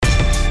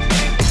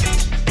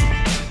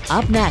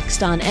Up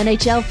next on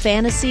NHL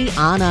Fantasy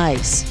on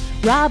Ice,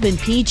 Rob and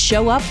Pete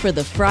show up for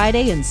the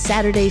Friday and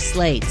Saturday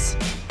slates.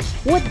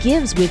 What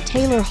gives with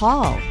Taylor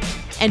Hall?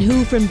 And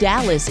who from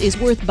Dallas is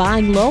worth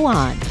buying low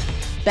on?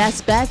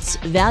 Best bets,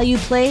 value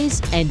plays,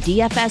 and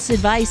DFS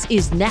advice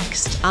is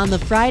next on the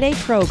Friday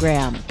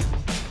program.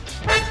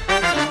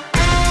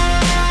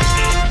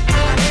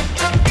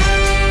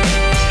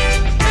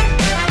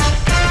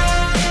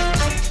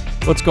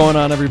 What's going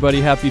on, everybody?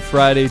 Happy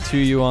Friday to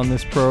you on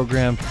this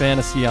program,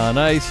 Fantasy on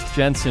Ice.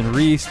 Jensen,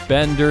 Reese,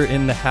 Bender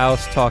in the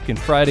house talking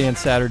Friday and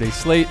Saturday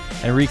slate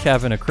and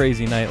recapping a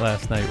crazy night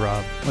last night,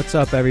 Rob. What's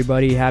up,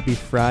 everybody? Happy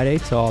Friday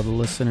to all the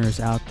listeners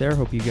out there.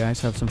 Hope you guys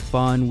have some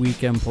fun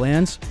weekend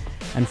plans.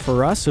 And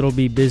for us, it'll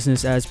be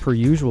business as per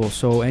usual.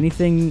 So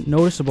anything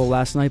noticeable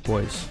last night,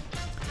 boys?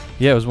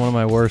 Yeah, it was one of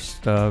my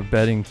worst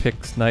betting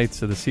picks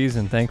nights of the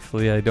season.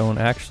 Thankfully, I don't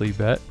actually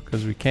bet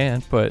because we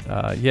can't. But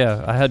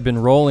yeah, I had been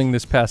rolling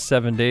this past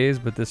 7 days,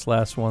 but this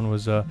last one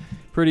was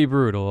pretty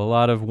brutal. A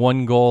lot of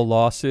one-goal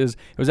losses.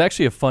 It was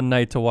actually a fun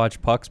night to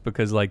watch pucks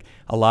because like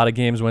a lot of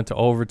games went to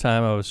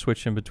overtime. I was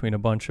switching between a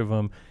bunch of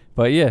them.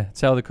 But yeah,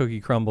 it's how the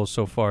cookie crumbles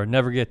so far.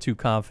 Never get too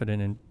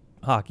confident in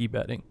hockey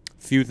betting.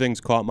 Few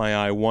things caught my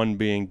eye, one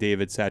being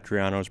David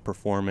Satriano's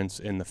performance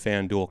in the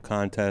FanDuel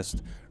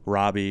contest.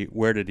 Robbie,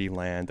 where did he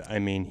land? I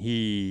mean,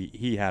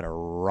 he had a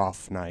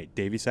rough night.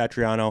 Davey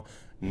Satriano,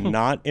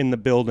 not in the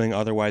building,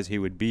 otherwise he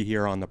would be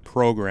here on the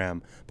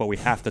program, but we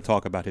have to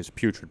talk about his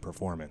putrid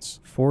performance.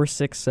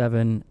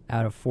 4.67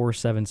 out of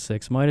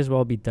 4.76. Might as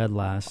well be dead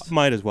last.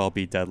 Might as well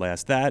be dead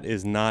last. That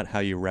is not how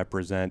you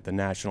represent the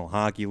National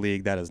Hockey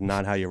League. That is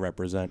not how you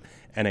represent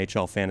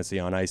NHL Fantasy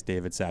on Ice,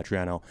 David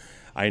Satriano.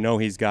 I know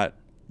he's got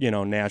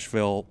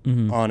Nashville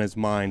on his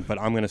mind, but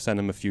I'm going to send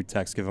him a few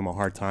texts, give him a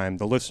hard time.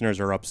 The listeners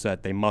are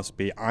upset. They must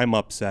be. I'm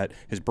upset.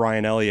 His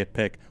Brian Elliott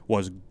pick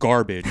was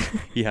garbage.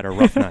 He had a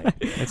rough night.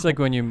 It's like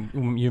when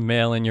you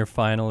mail in your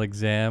final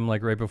exam,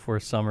 like right before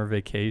summer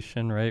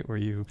vacation, right, where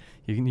you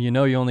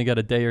only got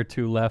a day or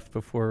two left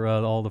before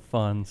all the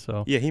fun.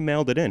 So yeah, he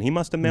mailed it in. He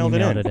must have mailed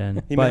it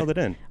in. He mailed it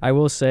in. I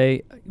will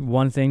say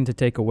one thing to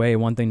take away,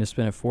 one thing to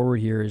spin it forward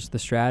here is the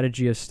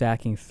strategy of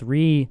stacking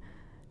 3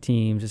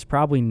 teams is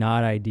probably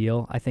not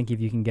ideal. I think if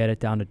you can get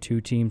it down to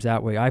 2 teams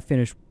that way. I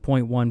finished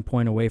 0.1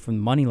 point away from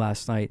the money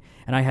last night,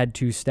 and I had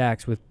 2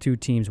 stacks with 2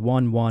 teams,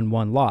 1 won,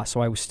 1 lost. So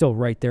I was still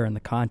right there in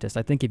the contest.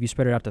 I think if you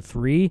spread it out to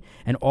 3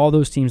 and all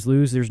those teams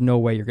lose, there's no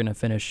way you're going to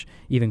finish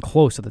even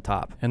close to the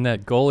top. And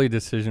that goalie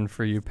decision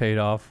for you paid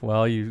off.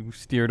 Well, you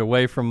steered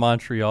away from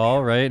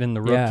Montreal, right, and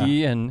the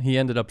rookie, and he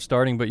ended up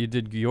starting, but you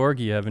did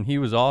Georgiev, and he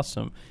was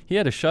awesome. He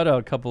had a shutout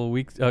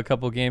a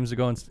couple games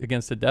ago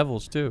against the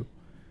Devils too.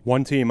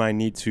 One team I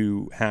need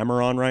to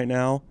hammer on right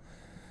now,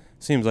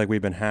 seems like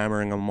we've been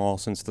hammering them all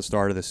since the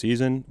start of the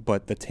season,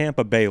 but the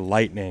Tampa Bay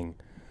Lightning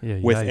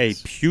with a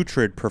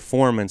putrid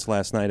performance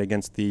last night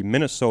against the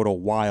Minnesota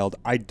Wild.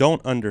 I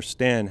don't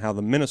understand how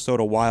the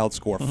Minnesota Wild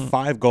score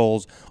 5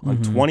 goals on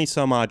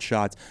 20-some-odd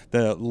shots.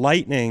 The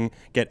Lightning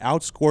get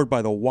outscored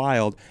by the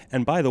Wild,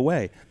 and by the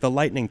way, the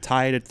Lightning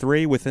tie it at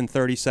 3 within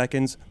 30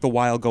 seconds. The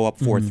Wild go up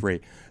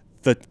 4-3.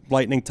 The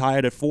Lightning tie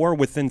it at 4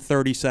 within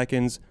 30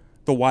 seconds.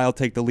 The Wild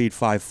take the lead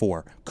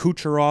 5-4.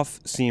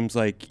 Kucherov seems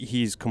like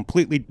he's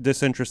completely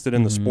disinterested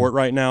in the sport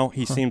right now.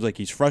 He seems like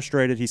he's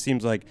frustrated. He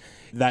seems like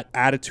that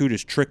attitude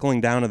is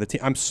trickling down to the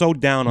team. I'm so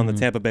down on the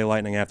Tampa Bay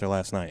Lightning after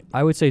last night.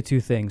 I would say 2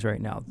 things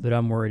right now that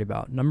I'm worried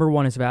about. Number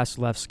one is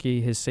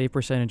Vasilevskiy. His save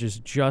percentage is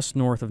just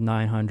north of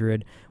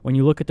 900. When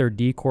you look at their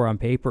D-core on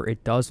paper,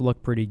 it does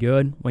look pretty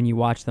good. When you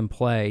watch them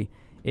play,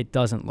 it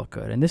doesn't look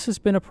good. And this has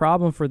been a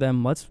problem for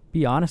them, let's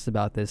be honest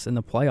about this, in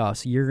the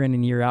playoffs year in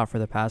and year out for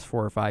the past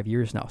 4 or 5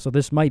 years now. So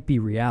this might be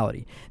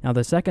reality. Now,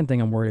 the second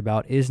thing I'm worried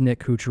about is Nick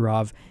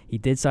Kucherov. He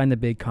did sign the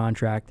big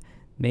contract.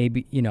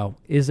 Maybe,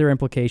 is there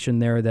implication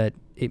there that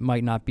it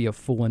might not be a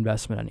full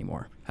investment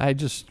anymore?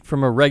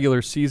 From a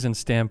regular season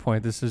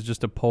standpoint, this is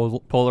just a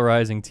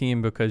polarizing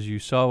team because you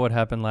saw what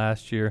happened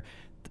last year.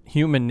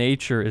 Human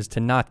nature is to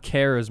not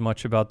care as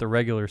much about the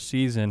regular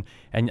season,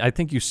 and I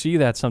think you see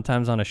that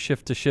sometimes on a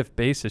shift-to-shift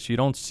basis. You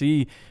don't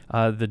see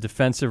the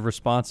defensive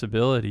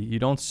responsibility. You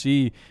don't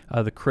see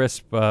the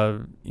crisp,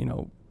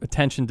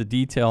 attention to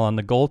detail on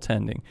the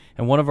goaltending.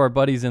 And one of our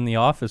buddies in the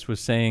office was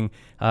saying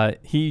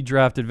he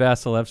drafted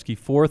Vasilevskiy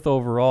 4th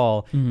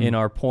overall in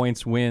our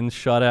points, wins,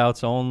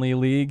 shutouts only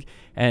league.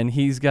 And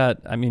he's got,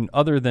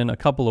 other than a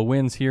couple of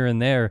wins here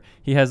and there,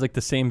 he has like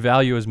the same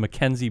value as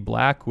Mackenzie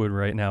Blackwood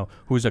right now,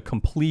 who's a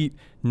complete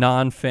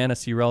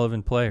non-fantasy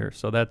relevant player.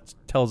 So that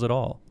tells it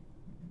all.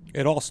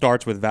 It all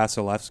starts with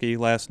Vasilevskiy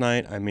last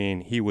night.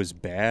 He was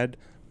bad,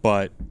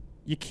 but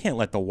you can't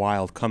let the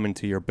Wild come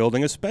into your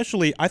building,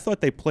 especially I thought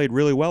they played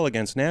really well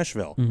against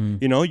Nashville.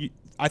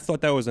 I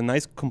thought that was a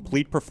nice,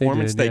 complete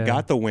performance. They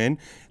got the win.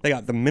 They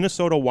got the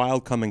Minnesota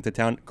Wild coming to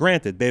town.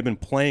 Granted, they've been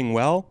playing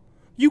well.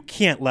 You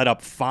can't let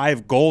up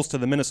 5 goals to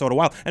the Minnesota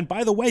Wild. And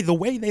by the way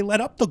they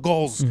let up the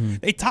goals,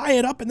 they tie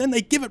it up and then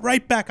they give it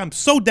right back. I'm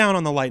so down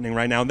on the Lightning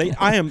right now.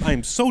 I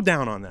am so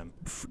down on them.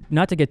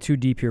 Not to get too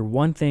deep here,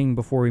 one thing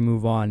before we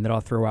move on that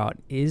I'll throw out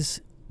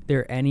is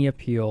there any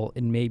appeal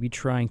in maybe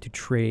trying to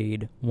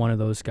trade one of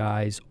those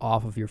guys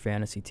off of your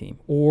fantasy team?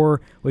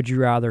 Or would you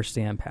rather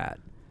stand pat?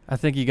 I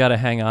think you got to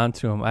hang on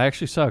to him. I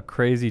actually saw a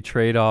crazy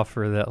trade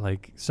offer that,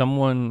 like,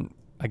 someone,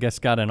 I guess,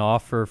 got an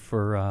offer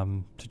for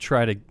to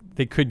try to,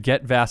 they could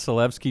get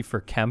Vasilevskiy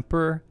for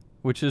Kemper,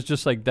 which is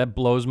just like, that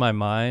blows my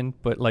mind.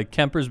 But like,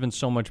 Kemper's been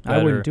so much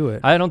better. I wouldn't do it.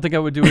 I don't think I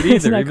would do it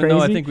either, even crazy?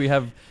 though I think we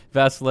have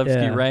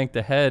Vasilevskiy ranked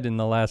ahead in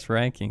the last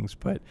rankings.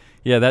 But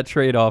yeah, that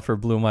trade offer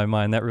blew my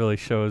mind. That really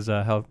shows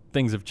how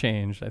things have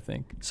changed, I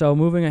think. So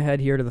moving ahead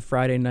here to the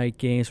Friday night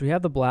games, we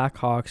have the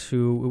Blackhawks,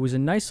 who, it was a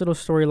nice little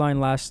storyline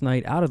last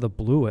night out of the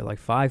blue at like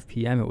 5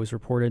 p.m. It was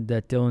reported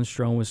that Dylan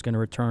Strome was going to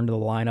return to the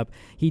lineup.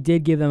 He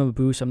did give them a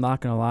boost. I'm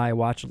not going to lie. I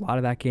watched a lot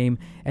of that game.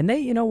 And they,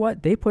 you know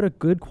what? They put a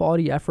good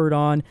quality effort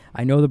on.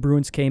 I know the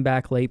Bruins came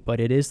back late, but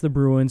it is the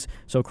Bruins.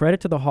 So credit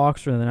to the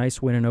Hawks for the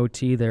nice win in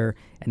OT there.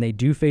 And they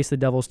do face the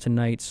Devils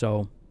tonight.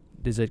 So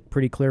is it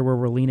pretty clear where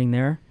we're leaning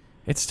there?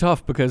 It's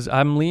tough because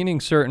I'm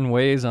leaning certain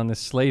ways on this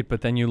slate,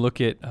 but then you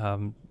look at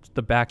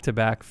the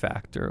back-to-back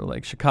factor.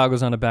 Like,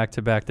 Chicago's on a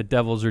back-to-back. The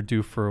Devils are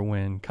due for a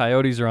win.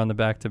 Coyotes are on the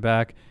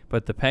back-to-back,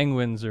 but the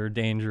Penguins are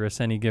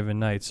dangerous any given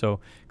night. So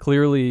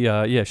clearly,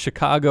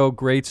 Chicago,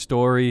 great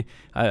story.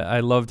 I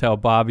loved how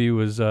Bobby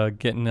was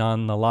getting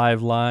on the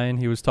live line.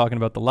 He was talking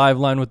about the live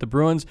line with the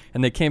Bruins,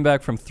 and they came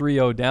back from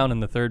 3-0 down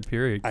in the third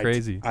period.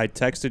 Crazy. I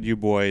texted you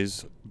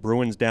boys,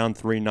 Bruins down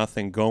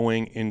 3-0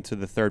 going into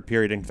the third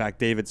period. In fact,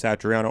 David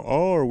Satriano,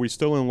 are we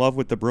still in love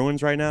with the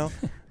Bruins right now?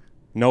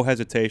 No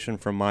hesitation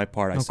from my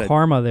part. I said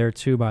karma there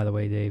too, by the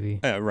way, Davey.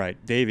 Right.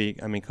 Davey,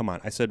 I mean, come on.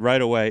 I said right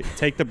away,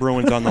 take the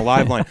Bruins on the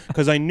live line,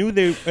 because I knew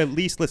they at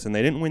least, listen,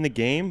 they didn't win the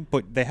game,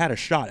 but they had a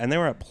shot, and they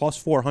were at plus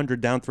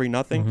 400 down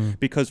 3-0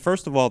 because,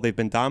 first of all, they've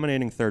been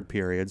dominating third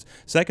periods.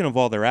 Second of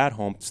all, they're at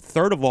home.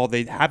 Third of all,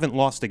 they haven't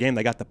lost a game.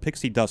 They got the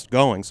pixie dust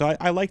going. So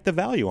I like the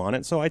value on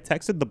it. So I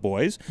texted the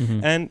boys,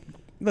 and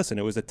listen,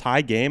 it was a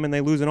tie game, and they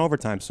lose in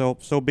overtime, so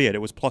be it. It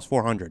was plus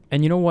 400.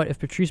 And you know what? If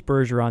Patrice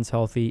Bergeron's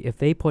healthy, if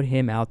they put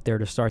him out there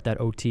to start that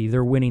OT,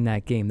 they're winning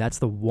that game. That's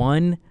the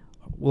one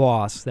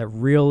loss that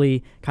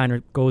really kind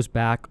of goes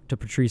back to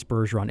Patrice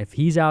Bergeron. If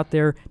he's out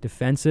there,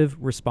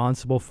 defensive,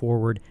 responsible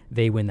forward,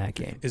 they win that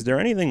game. Is there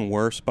anything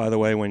worse, by the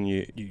way, when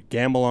you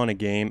gamble on a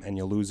game and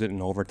you lose it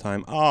in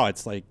overtime? Oh,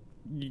 it's like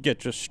you get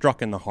just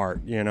struck in the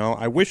heart, you know?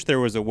 I wish there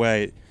was a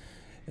way.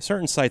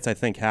 Certain sites, I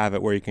think, have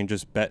it where you can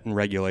just bet in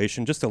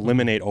regulation, just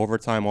eliminate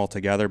overtime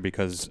altogether,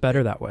 because it's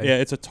better that way. Yeah,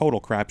 it's a total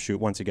crapshoot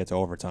once you get to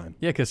overtime.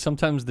 Yeah, because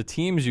sometimes the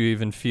teams you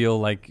even feel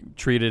like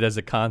treat it as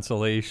a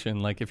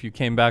consolation. Like, if you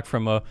came back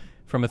from a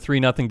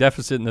 3-0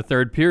 deficit in the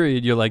third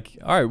period, you're like,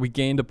 all right, we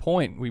gained a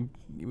point.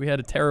 We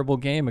had a terrible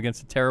game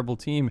against a terrible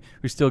team.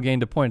 We still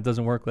gained a point. It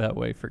doesn't work that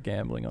way for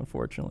gambling,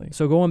 unfortunately.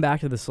 So going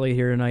back to the slate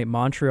here tonight,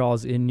 Montreal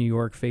is in New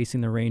York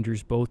facing the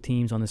Rangers, both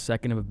teams on the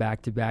second of a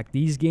back-to-back.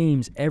 These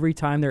games, every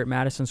time they're at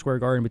Madison Square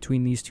Garden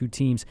between these two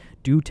teams,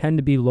 do tend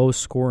to be low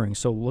scoring.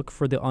 So look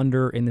for the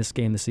under in this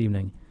game this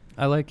evening.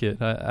 I like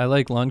it. I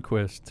like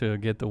Lundqvist to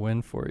get the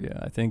win for you.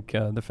 I think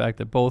the fact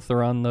that both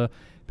are on the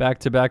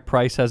back-to-back,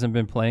 Price hasn't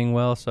been playing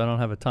well, so I don't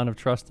have a ton of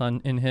trust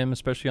in him,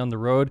 especially on the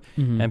road.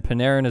 And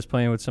Panarin is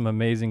playing with some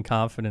amazing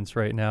confidence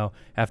right now.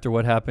 After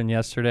what happened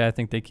yesterday, I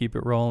think they keep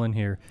it rolling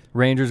here.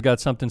 Rangers got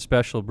something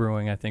special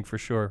brewing, I think, for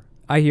sure.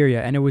 I hear you,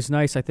 and it was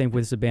nice, I think,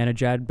 with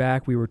Zibanejad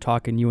back. We were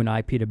talking, you and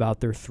I, Pete, about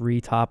their 3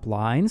 top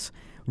lines.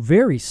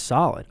 Very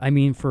solid. I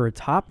mean, for a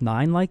top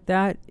 9 like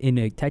that in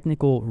a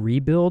technical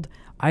rebuild,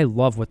 I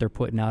love what they're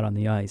putting out on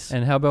the ice.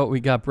 And how about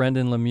we got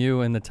Brendan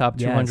Lemieux in the top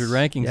 200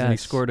 rankings, and he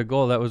scored a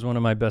goal. That was one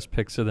of my best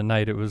picks of the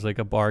night. It was like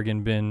a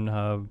bargain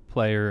bin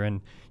player,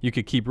 and you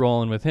could keep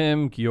rolling with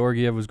him.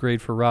 Georgiev was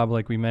great for Rob,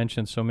 like we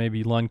mentioned, so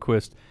maybe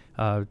Lundqvist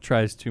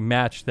tries to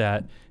match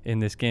that in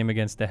this game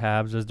against the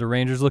Habs, as the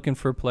Rangers looking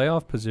for a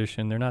playoff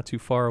position. They're not too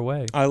far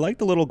away. I like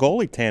the little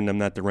goalie tandem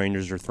that the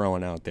Rangers are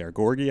throwing out there.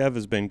 Georgiev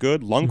has been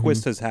good.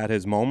 Lundqvist has had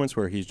his moments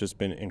where he's just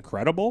been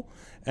incredible.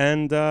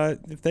 And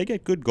if they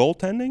get good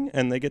goaltending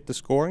and they get the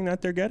scoring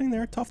that they're getting,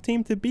 they're a tough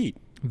team to beat.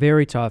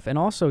 Very tough. And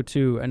also,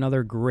 too,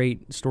 another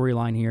great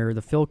storyline here,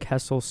 the Phil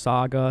Kessel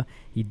saga.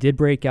 He did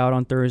break out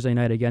on Thursday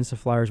night against the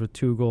Flyers with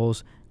 2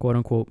 goals,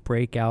 quote-unquote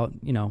breakout,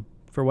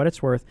 for what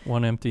it's worth.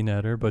 One empty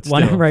netter, but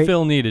still, right.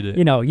 Phil needed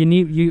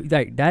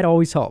it. That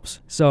always helps.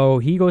 So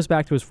he goes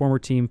back to his former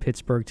team,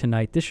 Pittsburgh,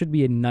 tonight. This should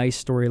be a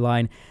nice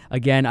storyline.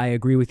 Again, I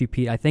agree with you,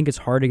 Pete. I think it's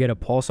hard to get a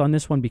pulse on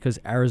this one because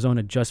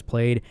Arizona just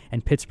played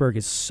and Pittsburgh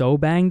is so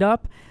banged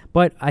up.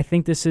 But I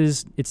think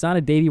it's not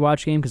a Davey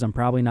watch game because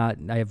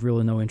I have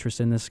really no interest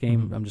in this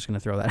game. I'm just going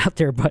to throw that out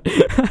there. But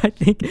I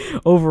think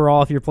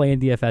overall, if you're playing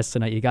DFS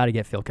tonight, you got to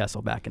get Phil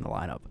Kessel back in the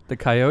lineup. The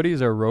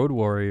Coyotes are road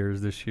warriors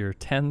this year,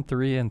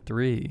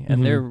 10-3-3.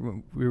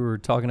 And we were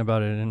talking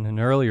about it in an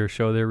earlier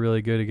show. They're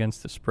really good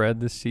against the spread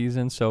this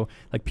season. So,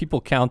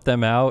 people count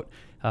them out.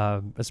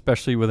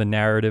 especially with a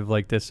narrative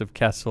like this of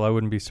Kessel. I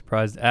wouldn't be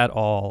surprised at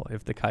all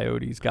if the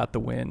Coyotes got the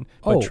win.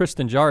 But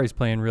Tristan Jarry's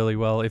playing really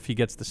well if he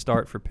gets the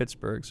start for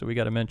Pittsburgh, so we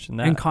got to mention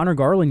that. And Connor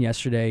Garland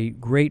yesterday,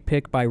 great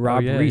pick by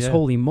Rob Reese. Yeah.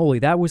 Holy moly,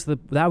 that was the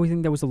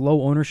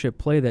low ownership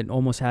play that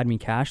almost had me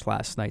cashed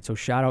last night. So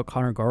shout out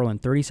Connor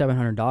Garland,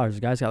 $3,700. The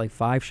guy's got like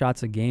 5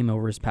 shots a game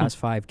over his past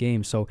 5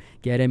 games, so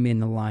get him in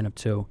the lineup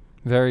too.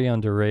 Very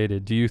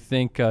underrated. Do you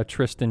think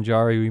Tristan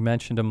Jarry, we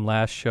mentioned him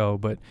last show,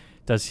 but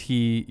does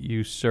he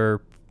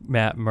usurp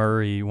Matt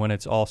Murray when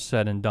it's all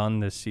said and done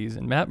this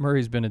season? Matt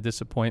Murray's been a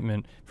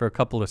disappointment for a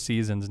couple of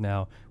seasons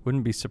now.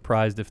 Wouldn't be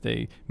surprised if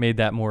they made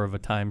that more of a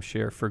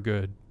timeshare for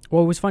good.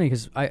 Well, it was funny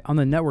because on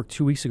the network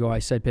 2 weeks ago, I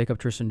said pick up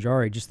Tristan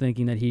Jarry, just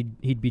thinking that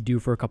he'd be due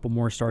for a couple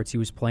more starts. He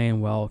was playing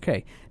well.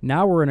 Okay,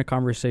 now we're in a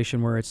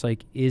conversation where it's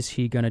like, is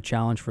he going to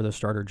challenge for the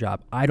starter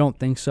job? I don't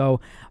think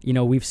so.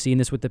 We've seen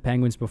this with the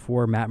Penguins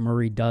before. Matt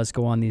Murray does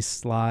go on these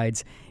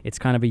slides. It's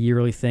kind of a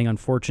yearly thing.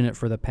 Unfortunate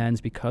for the Pens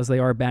because they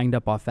are banged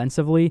up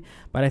offensively.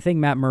 But I think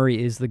Matt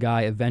Murray is the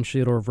guy. Eventually,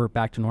 it'll revert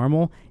back to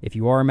normal. If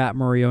you are a Matt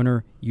Murray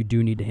owner, you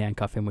do need to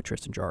handcuff him with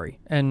Tristan Jarry.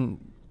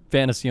 And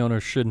fantasy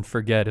owners shouldn't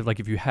forget it. Like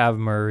if you have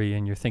Murray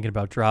and you're thinking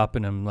about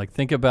dropping him, like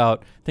think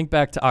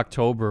back to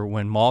October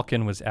when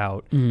Malkin was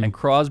out and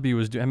Crosby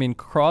was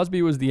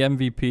Crosby was the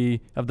MVP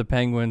of the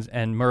Penguins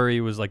and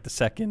Murray was like the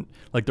second,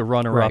 like the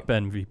runner-up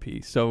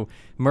MVP. So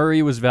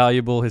Murray was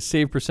valuable. His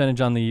save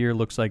percentage on the year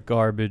looks like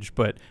garbage,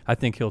 but I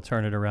think he'll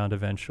turn it around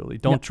eventually.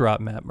 Don't drop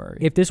Matt Murray.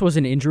 If this was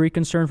an injury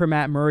concern for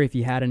Matt Murray, if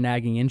he had a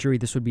nagging injury,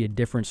 this would be a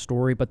different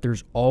story, but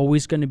there's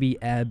always going to be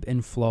ebb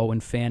and flow in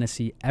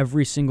fantasy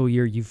every single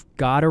year. You've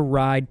got to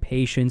ride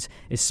patience,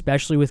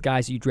 especially with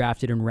guys you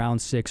drafted in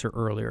round 6 or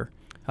earlier.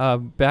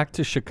 Back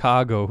to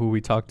Chicago, who we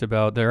talked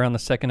about. They're on the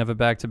second of a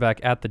back-to-back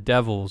at the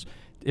Devils.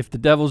 If the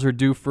Devils are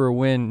due for a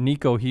win,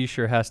 Nico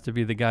Hischier has to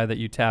be the guy that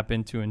you tap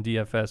into in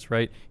DFS,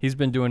 right? He's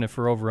been doing it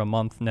for over a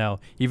month now,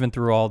 even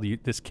through all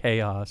this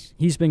chaos.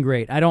 He's been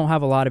great. I don't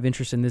have a lot of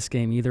interest in this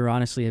game either,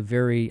 honestly.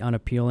 Very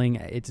unappealing.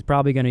 It's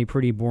probably going to be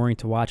pretty boring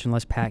to watch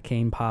unless Pat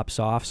Kane pops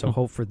off, so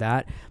hope for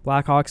that,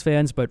 Blackhawks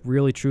fans. But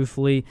really,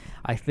 truthfully,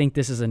 I think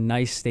this is a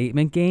nice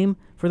statement game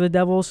for the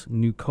Devils.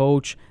 New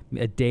coach,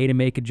 a day to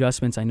make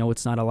adjustments. I know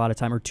it's not a lot of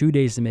time, or 2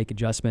 days to make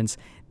adjustments.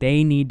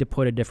 They need to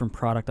put a different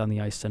product on the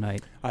ice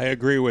tonight. I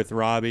agree with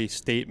Robbie.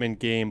 Statement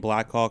game.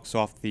 Blackhawks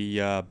off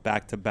the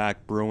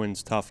back-to-back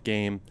Bruins tough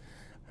game.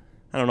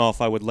 I don't know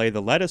if I would lay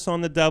the lettuce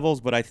on the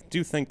Devils, but I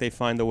do think they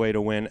find a way to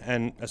win.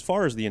 And as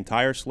far as the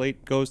entire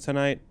slate goes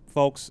tonight,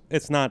 folks,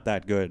 it's not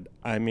that good.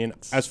 I mean,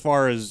 as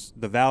far as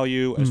the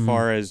value, as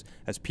far as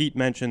Pete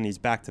mentioned, these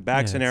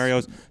back-to-back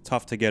scenarios,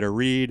 tough to get a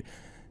read.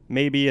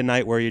 Maybe a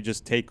night where you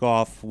just take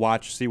off,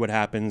 watch, see what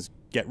happens,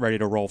 get ready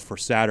to roll for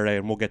Saturday,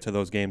 and we'll get to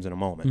those games in a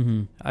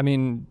moment. I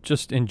mean,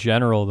 just in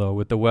general, though,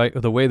 with the way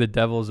the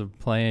Devils have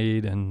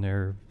played and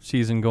their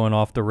season going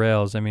off the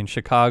rails, I mean,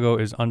 Chicago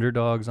is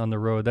underdogs on the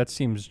road. That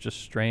seems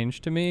just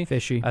strange to me.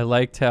 Fishy. I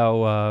liked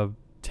how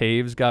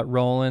Taves got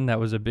rolling.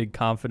 That was a big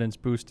confidence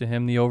boost to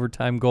him, the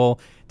overtime goal.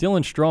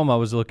 Dylan Strome, I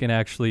was looking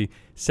actually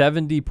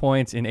 70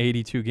 points in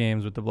 82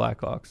 games with the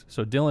Blackhawks.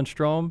 So Dylan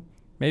Strome,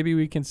 maybe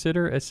we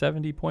consider a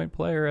 70-point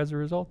player as a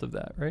result of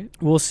that, right?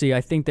 We'll see.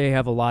 I think they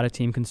have a lot of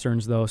team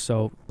concerns, though.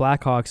 So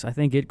Blackhawks, I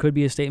think it could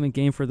be a statement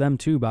game for them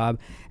too, Bob.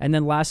 And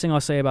then last thing I'll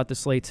say about the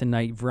slate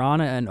tonight,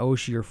 Vrana and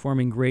Oshie are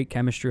forming great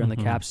chemistry on the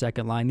Caps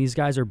second line. These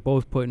guys are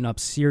both putting up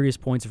serious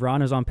points.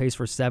 Vrana's on pace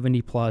for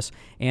 70-plus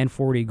and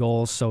 40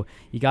 goals. So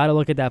you got to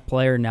look at that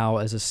player now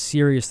as a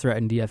serious threat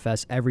in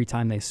DFS every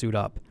time they suit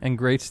up. And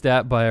great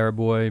stat by our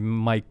boy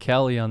Mike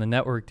Kelly on the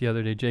network the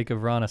other day. Jacob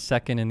Vrana,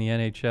 second in the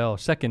NHL,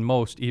 second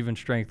most even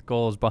strength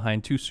goals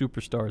behind two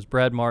superstars,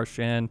 Brad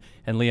Marchand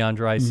and Leon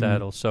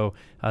Draisaitl. So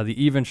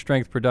the even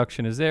strength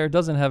production is there. It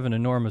doesn't have an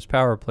enormous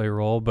power play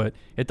role, but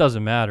it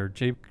doesn't matter.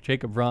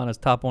 Jacob Vrana's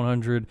top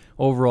 100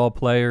 overall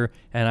player,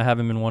 and I have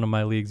him in one of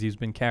my leagues. He's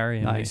been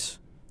carrying me.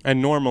 And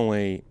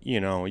normally,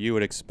 you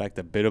would expect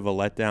a bit of a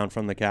letdown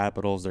from the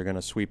Capitals. They're going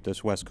to sweep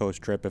this West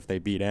Coast trip if they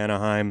beat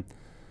Anaheim.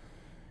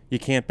 You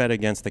can't bet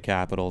against the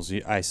Capitals.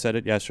 I said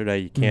it yesterday.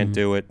 You can't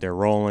do it. They're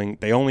rolling.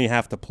 They only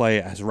have to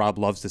play, as Rob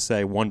loves to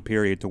say, one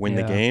period to win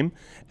the game.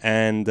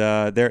 And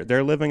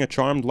they're living a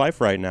charmed life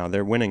right now.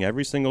 They're winning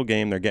every single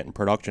game. They're getting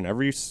production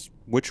every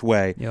which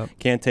way.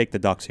 Can't take the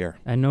Ducks here.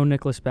 And no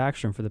Nicholas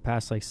Backstrom for the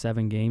past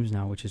 7 games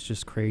now, which is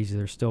just crazy.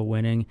 They're still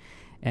winning.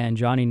 And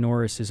Johnny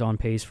Norris is on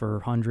pace for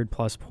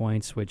 100-plus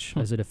points, which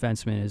as a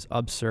defenseman is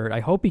absurd. I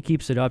hope he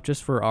keeps it up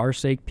just for our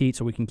sake, Pete,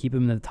 so we can keep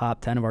him in the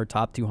top 10 of our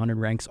top 200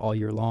 ranks all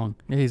year long.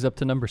 Yeah, he's up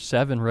to number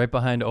 7 right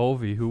behind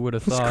Ovi. Who would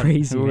have thought? It's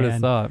crazy, Who would have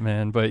thought,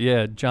 man? But,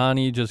 yeah,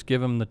 Johnny, just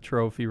give him the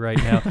trophy right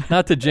now.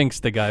 Not to jinx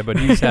the guy, but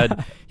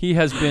he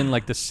has been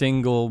the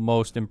single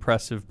most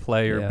impressive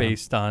player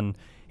based on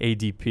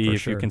ADP,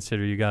 if you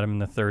consider you got him in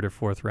the 3rd or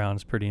 4th round.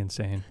 It's pretty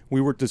insane. We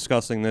were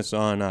discussing this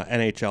on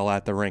NHL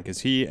at the Rink.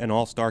 Is he an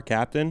all-star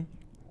captain?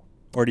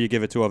 Or do you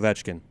give it to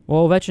Ovechkin?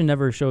 Well, Ovechkin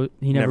never goes to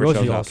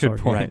the All-Star. Good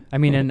point. Right. I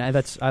mean, and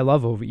I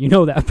love Ovi. You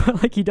know that,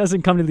 but like he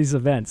doesn't come to these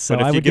events, so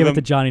I would give it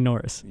to Johnny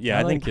Norris. Yeah,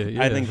 I think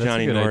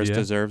Johnny Norris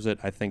deserves it.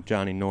 I think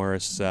Johnny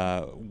Norris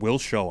will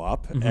show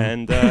up,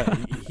 and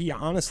he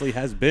honestly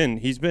has been.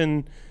 He's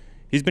been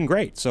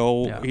great,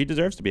 so he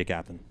deserves to be a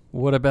captain.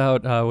 What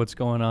about what's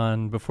going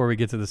on before we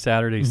get to the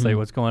Saturday slate?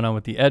 What's going on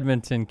with the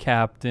Edmonton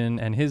captain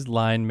and his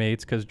line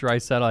mates? Because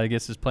Draisaitl, I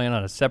guess, is playing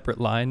on a separate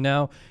line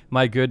now.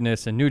 My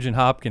goodness, and Nugent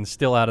Hopkins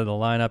still out of the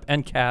lineup,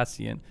 and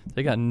Cassian.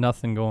 They got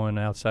nothing going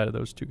outside of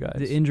those two guys.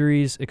 The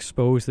injuries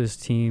expose this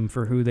team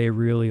for who they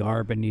really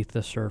are beneath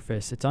the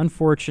surface. It's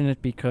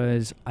unfortunate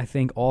because I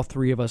think all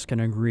three of us can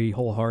agree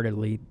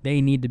wholeheartedly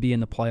they need to be in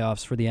the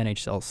playoffs for the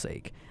NHL's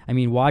sake. I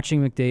mean,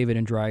 watching McDavid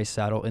and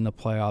Draisaitl in the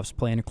playoffs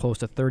playing close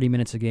to 30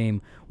 minutes a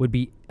game would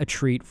be a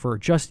treat for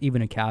just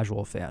even a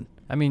casual fan.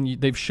 I mean,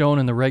 they've shown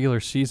in the regular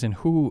season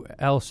who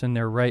else in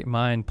their right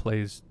mind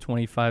plays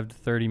 25 to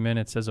 30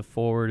 minutes as a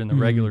forward in the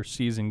regular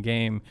season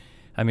game.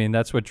 I mean,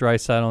 that's what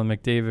Draisaitl and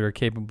McDavid are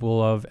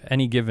capable of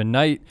any given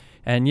night.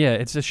 And, yeah,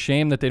 it's a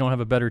shame that they don't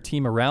have a better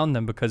team around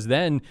them, because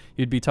then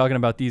you'd be talking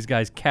about these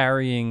guys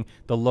carrying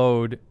the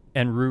load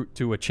en route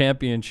to a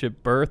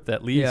championship berth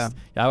at least.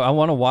 Yeah. I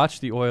want to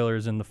watch the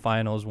Oilers in the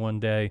finals one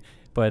day.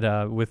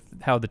 But with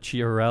how the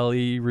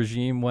Chiarelli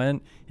regime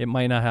went, it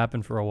might not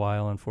happen for a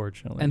while,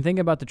 unfortunately. And think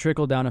about the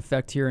trickle-down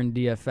effect here in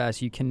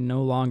DFS. You can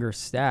no longer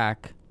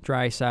stack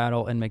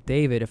Draisaitl and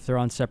McDavid if they're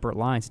on separate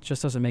lines. It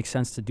just doesn't make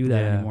sense to do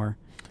that anymore.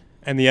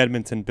 And the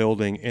Edmonton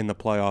building in the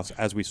playoffs,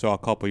 as we saw a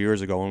couple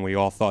years ago when we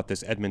all thought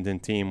this Edmonton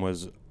team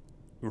was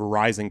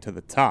rising to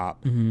the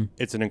top,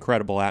 it's an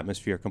incredible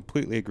atmosphere.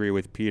 Completely agree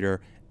with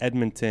Peter.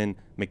 Edmonton,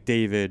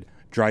 McDavid,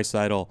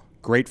 Draisaitl,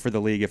 great for the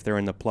league if they're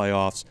in the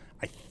playoffs.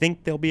 I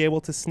think they'll be able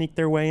to sneak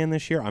their way in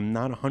this year. I'm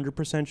not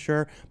 100%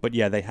 sure. But,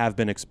 yeah, they have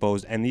been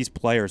exposed. And these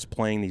players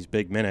playing these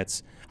big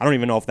minutes, I don't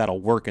even know if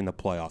that'll work in the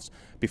playoffs.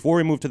 Before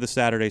we move to the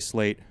Saturday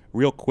slate,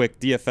 real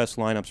quick, DFS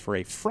lineups for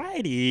a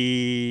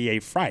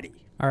Friday.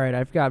 All right,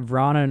 I've got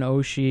Vrana and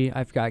Oshie.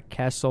 I've got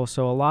Kessel.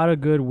 So a lot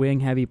of good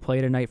wing-heavy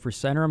play tonight for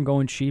center. I'm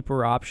going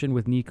cheaper option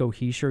with Nico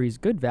Hischier. He's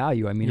good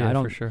value. I mean,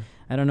 for sure.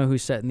 I don't know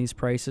who's setting these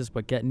prices,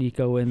 but get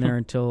Nico in there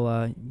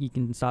until you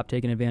can stop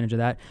taking advantage of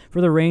that. For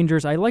the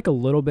Rangers, I like a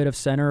little bit of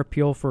center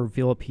appeal for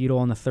Filipino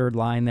on the third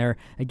line there.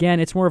 Again,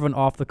 it's more of an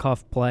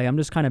off-the-cuff play. I'm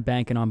just kind of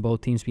banking on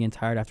both teams being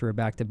tired after a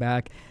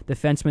back-to-back.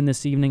 Defenseman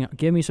this evening,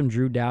 give me some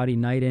Drew Doughty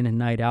night in and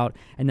night out.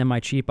 And then my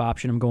cheap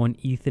option, I'm going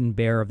Ethan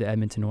Bear of the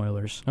Edmonton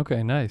Oilers.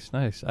 Okay, nice.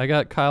 I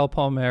got Kyle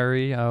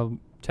Palmieri. I'll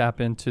tap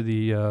into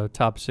the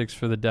top six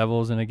for the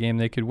Devils in a game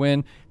they could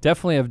win.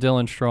 Definitely have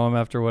Dylan Strome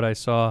after what I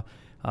saw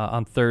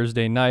on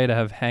Thursday night. I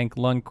have Hank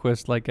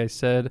Lundqvist, like I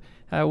said.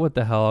 What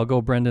the hell? I'll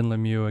go Brendan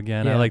Lemieux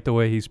again. I like the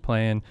way he's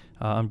playing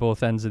on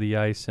both ends of the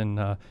ice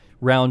and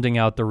rounding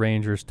out the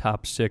Rangers'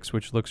 top six,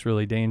 which looks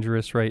really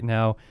dangerous right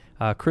now.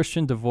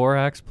 Christian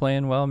Dvorak's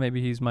playing well.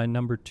 Maybe he's my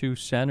number 2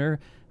 center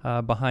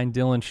behind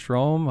Dylan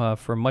Strome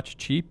for much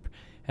cheap.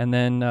 And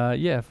then,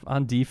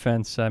 on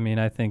defense, I mean,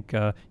 I think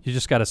you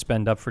just got to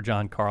spend up for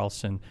John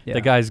Carlson. Yeah.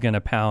 The guy's going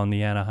to pound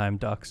the Anaheim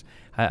Ducks.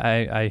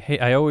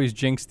 I always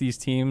jinx these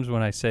teams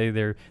when I say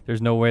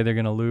there's no way they're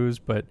going to lose,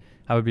 but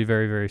I would be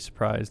very, very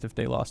surprised if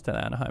they lost to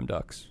the Anaheim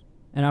Ducks.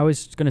 And I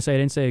was going to say, I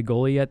didn't say a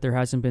goalie yet. There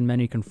hasn't been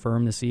many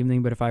confirmed this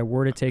evening, but if I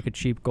were to take a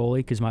cheap goalie,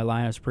 because my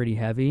lineup's pretty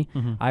heavy,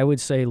 I would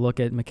say look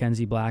at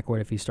Mackenzie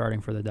Blackwood if he's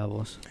starting for the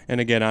Devils.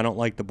 And again, I don't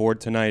like the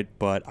board tonight,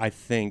 but I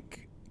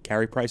think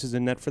Carey Price is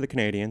in net for the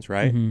Canadians,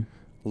 right?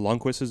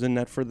 Lundqvist is in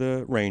net for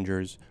the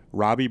Rangers.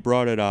 Robbie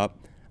brought it up.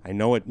 I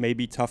know it may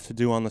be tough to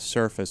do on the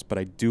surface, but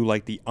I do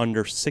like the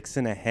under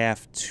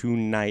 6.5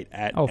 tonight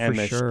at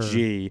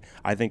MSG. Sure.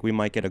 I think we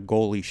might get a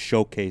goalie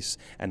showcase,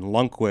 and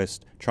Lundqvist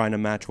trying to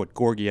match what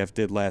Georgiev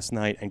did last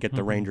night and get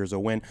the Rangers a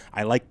win.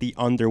 I like the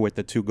under with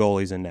the 2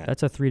 goalies in net.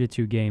 That's a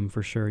 3-2 game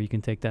for sure. You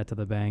can take that to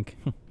the bank.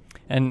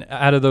 And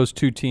out of those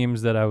 2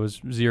 teams that I was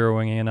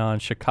zeroing in on,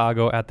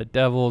 Chicago at the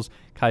Devils,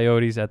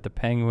 Coyotes at the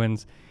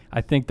Penguins, I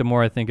think the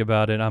more I think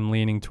about it, I'm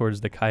leaning towards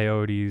the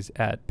Coyotes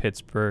at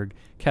Pittsburgh.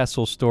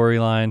 Kessel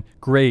storyline,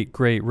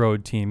 great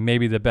road team,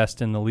 maybe the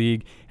best in the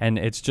league, and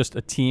it's just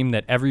a team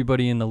that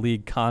everybody in the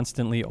league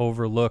constantly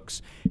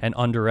overlooks and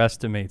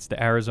underestimates.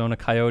 The Arizona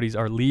Coyotes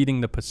are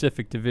leading the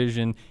Pacific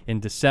Division in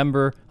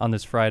December on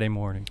this Friday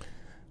morning.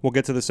 We'll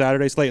get to the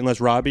Saturday slate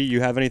unless, Robbie, you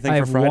have anything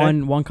for Friday? I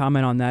have one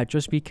comment on that.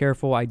 Just be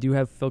careful. I do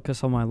have Phil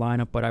Kessel on my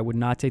lineup, but I would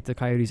not take the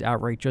Coyotes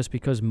outright just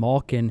because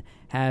Malkin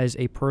has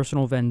a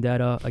personal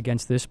vendetta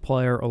against this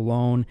player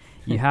alone.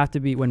 You have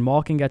to be – when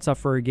Malkin gets up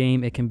for a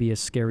game, it can be a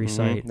scary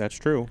sight. That's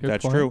true. Good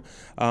point.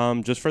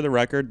 True. Just for the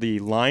record, the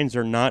lines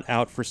are not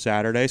out for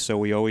Saturday, so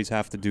we always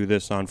have to do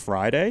this on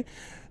Friday.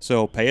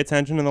 So pay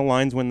attention to the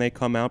lines when they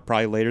come out,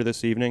 probably later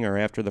this evening or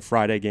after the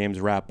Friday games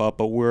wrap up.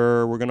 But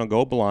we're going to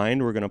go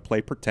blind. We're going to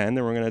play pretend,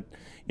 and we're going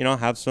to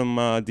have some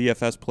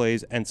DFS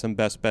plays and some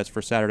best bets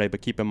for Saturday.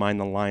 But keep in mind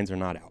the lines are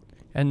not out.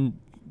 And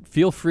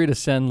feel free to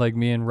send like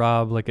me and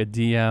Rob like a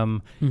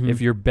DM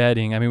if you're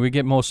betting. I mean, we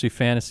get mostly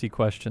fantasy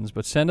questions,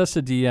 but send us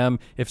a DM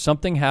if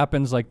something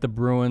happens like the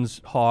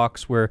Bruins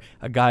Hawks where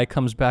a guy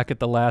comes back at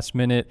the last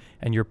minute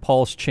and your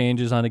pulse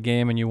changes on a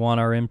game and you want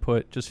our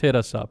input. Just hit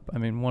us up. I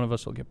mean, one of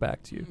us will get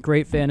back to you.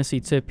 Great fantasy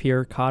tip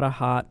here. Kata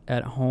Hot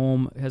at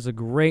home has a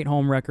great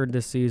home record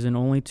this season.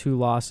 Only 2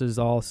 losses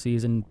all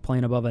season,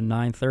 playing above a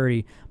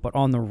 930. But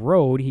on the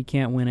road, he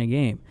can't win a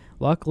game.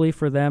 Luckily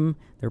for them,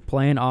 they're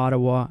playing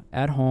Ottawa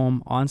at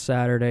home on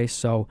Saturday.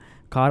 So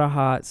Kata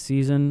Hot,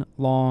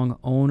 season-long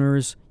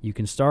owners, you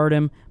can start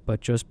him, but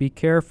just be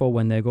careful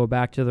when they go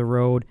back to the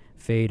road.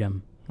 Fade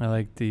him. I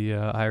like the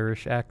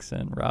Irish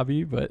accent,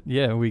 Robbie. But,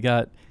 yeah, we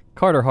got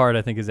Carter Hart,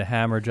 I think, is a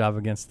hammer job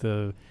against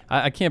the –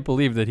 I can't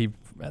believe that he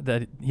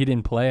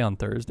didn't play on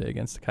Thursday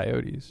against the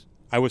Coyotes.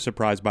 I was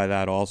surprised by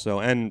that also.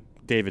 And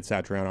David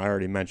Satriano, I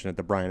already mentioned it,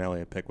 the Brian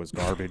Elliott pick was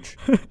garbage.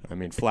 I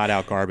mean,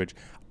 flat-out garbage.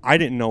 I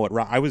didn't know what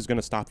I was going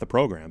to stop the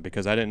program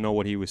because I didn't know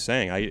what he was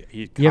saying.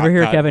 You ever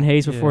hear Kevin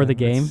Hayes before the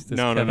game?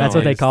 No. That's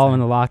what they call him in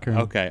the locker room.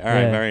 Okay, all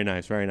right, very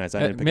nice, very nice.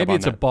 I didn't pick maybe up on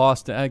it's that. a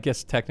Boston. I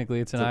guess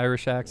technically it's an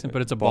Irish accent,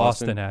 but it's a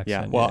Boston accent.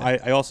 Yeah. Well,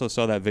 I also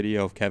saw that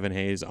video of Kevin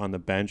Hayes on the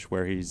bench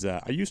where he's.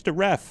 I used to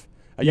ref.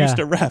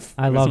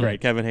 I love it.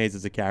 Great. Kevin Hayes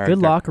is a character.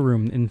 Good locker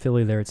room in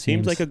Philly there, it seems.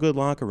 Seems like a good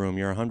locker room.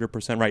 You're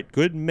 100% right.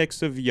 Good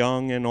mix of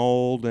young and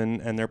old,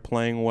 and they're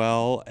playing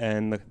well,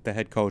 and the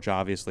head coach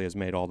obviously has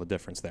made all the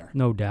difference there.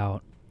 No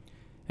doubt.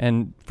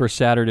 And for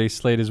Saturday's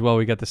slate as well,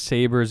 we got the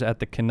Sabres at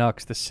the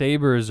Canucks. The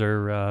Sabres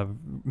are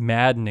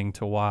maddening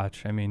to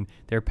watch. I mean,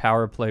 their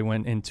power play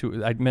went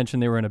into – I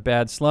mentioned they were in a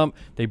bad slump.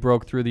 They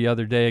broke through the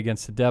other day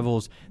against the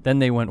Devils. Then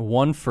they went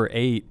 1 for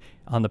 8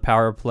 on the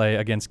power play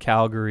against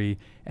Calgary,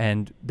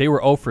 and they were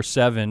 0 for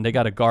 7. They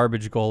got a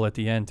garbage goal at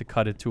the end to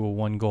cut it to a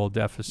 1-goal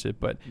deficit.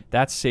 But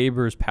that's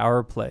Sabres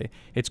power play.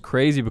 It's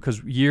crazy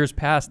because years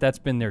past, that's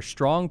been their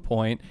strong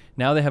point.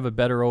 Now they have a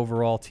better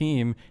overall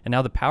team, and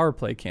now the power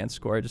play can't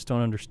score. I just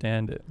don't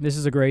understand it. This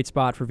is a great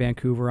spot for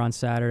Vancouver on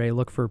Saturday.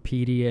 Look for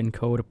PD and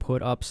co to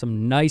put up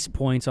some nice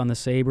points on the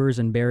Sabres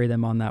and bury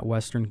them on that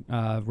Western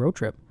road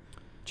trip.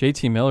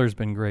 JT Miller's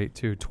been great,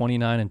 too,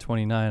 29 and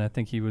 29. I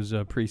think he was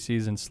a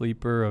preseason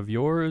sleeper of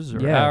yours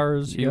or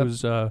ours.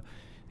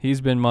 He's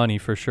been money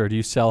for sure. Do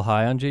you sell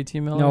high on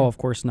JT Miller? No, of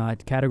course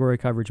not. Category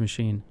coverage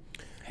machine.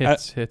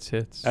 Hits.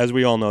 As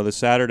we all know, the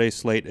Saturday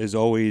slate is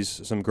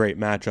always some great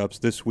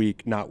matchups. This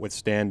week,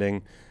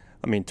 notwithstanding,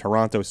 I mean,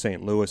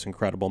 Toronto-St. Louis,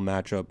 incredible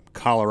matchup.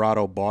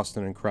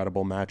 Colorado-Boston,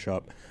 incredible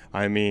matchup.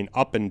 I mean,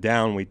 up and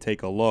down, we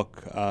take a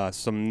look.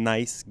 Some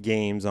nice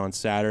games on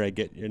Saturday.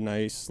 Get your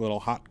nice little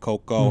hot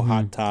cocoa,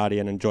 hot toddy,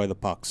 and enjoy the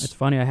pucks. It's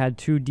funny. I had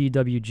 2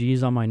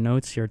 DWGs on my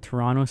notes here,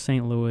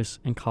 Toronto-St. Louis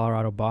and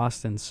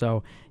Colorado-Boston.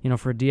 So,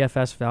 for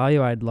DFS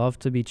value, I'd love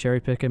to be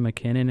cherry-picking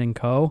McKinnon and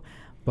co.,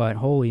 but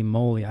holy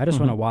moly, I just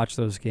want to watch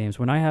those games.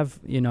 When I have,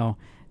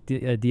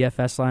 a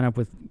DFS lineup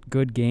with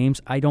good games,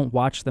 I don't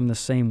watch them the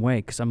same way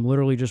because I'm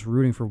literally just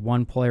rooting for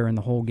one player in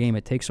the whole game.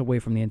 It takes away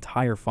from the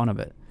entire fun of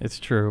it. It's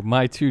true.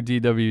 My 2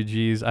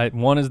 DWGs,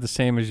 one is the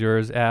same as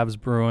yours, Avs,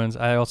 Bruins.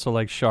 I also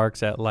like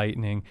Sharks at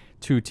Lightning,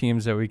 2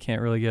 teams that we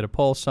can't really get a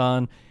pulse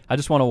on. I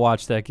just want to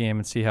watch that game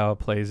and see how it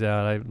plays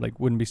out. I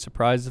wouldn't be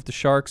surprised if the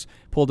Sharks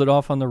pulled it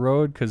off on the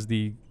road because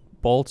the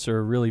Bolts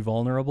are really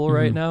vulnerable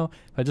right now.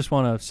 I just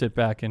want to sit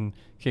back and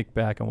kick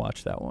back and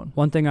watch that one.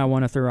 One thing I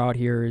want to throw out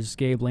here is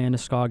Gabe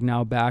Landeskog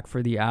now back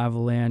for the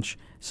Avalanche.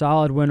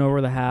 Solid win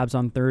over the Habs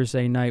on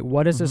Thursday night.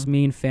 What does this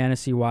mean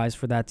fantasy-wise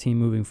for that team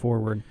moving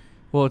forward?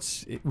 Well,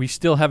 we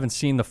still haven't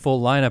seen the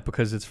full lineup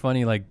because it's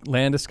funny, like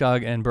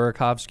Landeskog and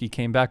Burakovsky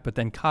came back, but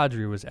then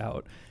Kadri was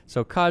out.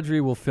 So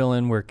Kadri will fill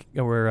in where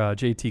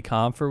JT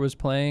Compher was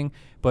playing.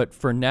 But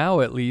for now,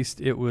 at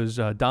least, it was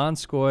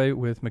Donskoy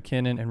with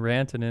McKinnon and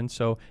Rantanen.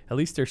 So at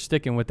least they're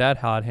sticking with that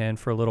hot hand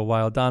for a little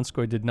while.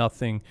 Donskoy did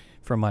nothing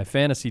for my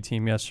fantasy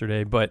team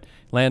yesterday, but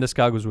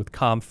Landeskog was with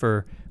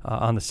Compher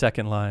on the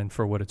second line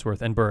for what it's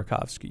worth, and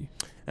Burakovsky.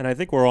 And I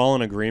think we're all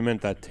in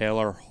agreement that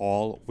Taylor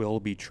Hall will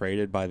be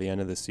traded by the end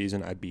of the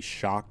season. I'd be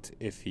shocked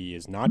if he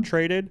is not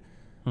traded.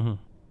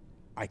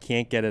 I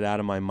can't get it out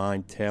of my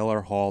mind.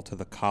 Taylor Hall to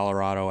the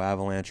Colorado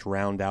Avalanche,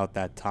 round out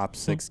that top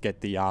 6,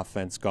 get the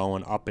offense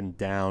going up and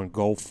down,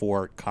 go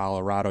for it,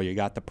 Colorado. You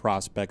got the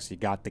prospects, you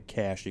got the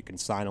cash, you can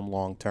sign them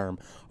long term.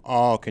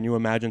 Oh, can you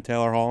imagine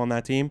Taylor Hall on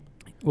that team?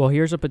 Well,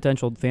 here's a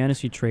potential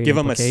fantasy trade. Give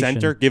him a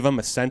center. Give him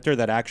a center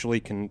that actually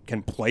can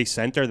play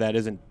center. That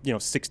isn't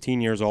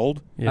 16 years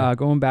old. Yeah.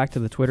 Going back to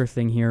the Twitter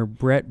thing here,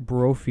 Brett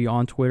Brophy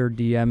on Twitter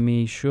DM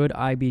me. Should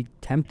I be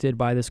tempted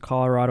by this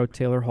Colorado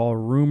Taylor Hall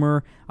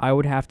rumor? I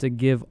would have to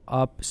give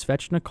up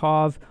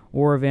Svechnikov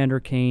or Evander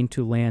Kane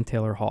to land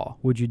Taylor Hall.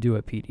 Would you do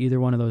it, Pete?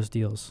 Either one of those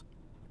deals.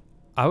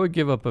 I would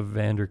give up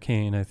Evander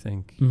Kane. I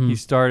think he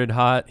started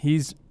hot.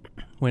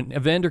 When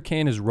Evander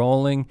Kane is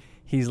rolling,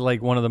 he's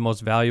like one of the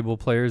most valuable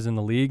players in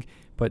the league,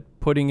 but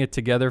putting it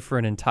together for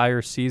an entire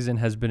season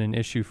has been an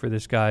issue for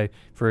this guy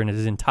for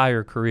his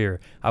entire career.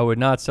 I would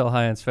not sell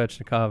high on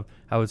Svechnikov.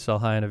 I would sell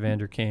high on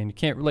Evander Kane. You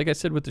can't, like I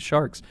said with the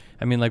Sharks,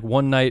 I mean, like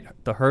one night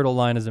the Hurdle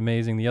line is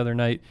amazing. The other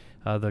night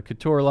the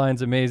Couture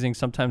line's amazing.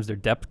 Sometimes their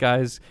depth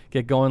guys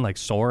get going, like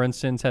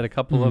Sorensen's had a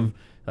couple of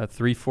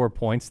 3-4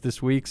 points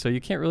this week, so you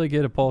can't really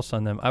get a pulse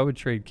on them. I would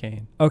trade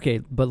Kane. Okay,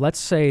 but let's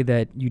say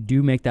that you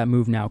do make that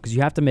move now, because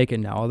you have to make it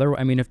now.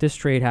 I mean, if this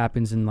trade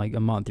happens in like a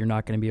month, you're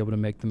not going to be able to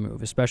make the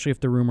move, especially if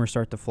the rumors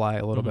start to fly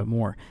a little bit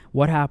more.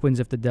 What happens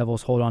if the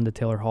Devils hold on to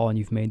Taylor Hall and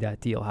you've made that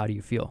deal? How do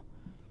you feel?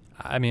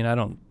 I mean, I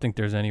don't think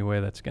there's any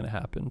way that's going to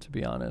happen, to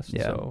be honest.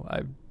 Yeah. So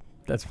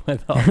that's my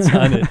thoughts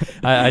on it.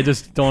 I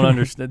just don't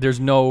understand. There's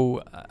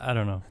no, I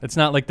don't know. It's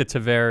not like the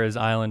Tavares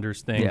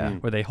Islanders thing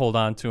where they hold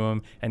on to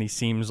him and he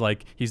seems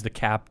like he's the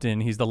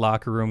captain, he's the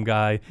locker room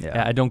guy.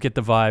 Yeah. I don't get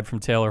the vibe from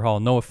Taylor Hall.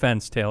 No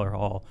offense, Taylor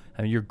Hall.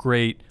 I mean, you're a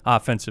great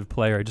offensive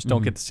player. I just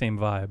don't get the same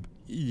vibe.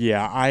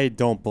 Yeah, I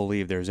don't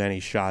believe there's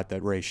any shot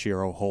that Ray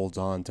Shero holds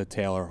on to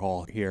Taylor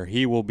Hall here.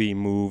 He will be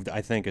moved.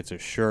 I think it's a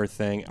sure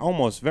thing.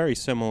 Almost very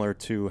similar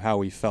to how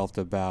we felt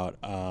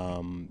about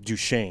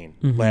Duchesne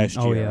last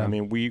year. Yeah. I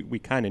mean, we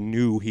kind of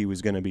knew he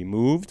was going to be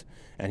moved,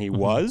 and he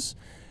was.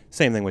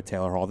 Same thing with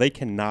Taylor Hall. They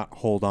cannot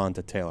hold on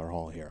to Taylor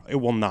Hall here. It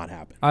will not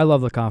happen. I love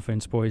the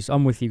confidence, boys.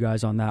 I'm with you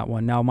guys on that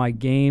one. Now, my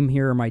game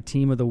here, or my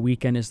team of the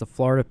weekend, is the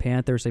Florida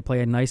Panthers. They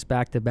play a nice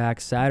back-to-back.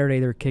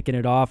 Saturday, they're kicking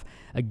it off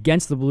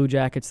against the Blue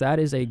Jackets. That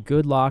is a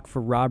good lock for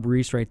Rob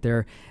Reese right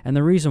there. And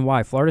the reason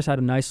why, Florida's had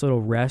a nice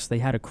little rest. They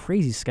had a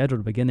crazy schedule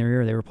to begin their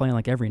year. They were playing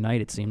like every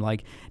night, it seemed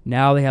like.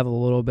 Now they have a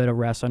little bit of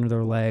rest under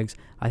their legs.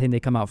 I think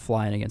they come out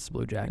flying against the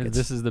Blue Jackets.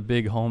 This is the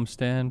big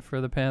homestand for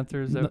the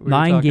Panthers that we were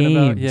 9 talking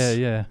games. about?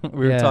 Yeah.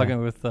 We were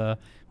talking with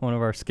one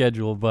of our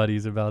schedule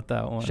buddies about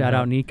that one. Shout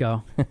out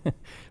Nico.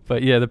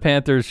 But yeah, the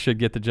Panthers should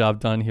get the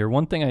job done here.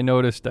 One thing I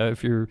noticed,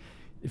 if you're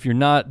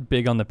not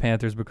big on the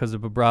Panthers because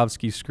of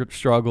Bobrovsky's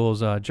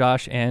struggles,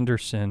 Josh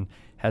Anderson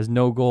has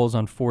no goals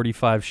on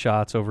 45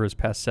 shots over his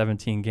past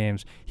 17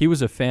 games. He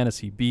was a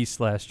fantasy beast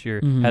last year,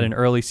 had an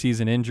early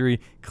season injury,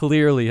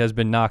 clearly has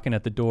been knocking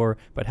at the door,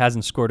 but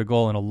hasn't scored a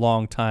goal in a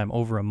long time,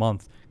 over a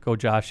month. Go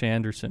Josh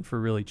Anderson for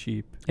really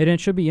cheap. And it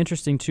should be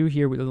interesting, too,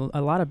 here. With a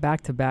lot of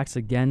back-to-backs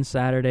again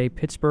Saturday.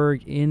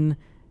 Pittsburgh in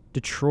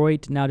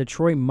Detroit. Now,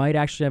 Detroit might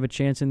actually have a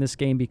chance in this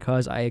game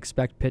because I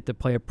expect Pitt to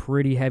play a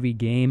pretty heavy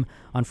game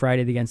on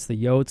Friday against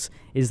the Yotes.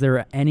 Is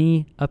there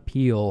any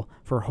appeal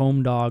for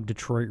home dog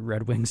Detroit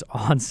Red Wings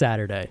on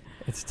Saturday?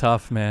 It's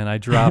tough, man. I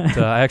dropped.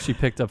 I actually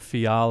picked up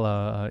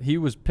Fiala. He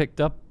was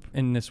picked up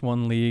in this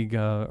one league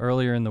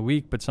earlier in the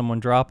week, but someone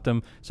dropped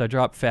him, so I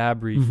dropped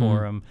Fabry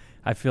for him.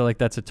 I feel like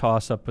that's a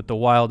toss-up, but the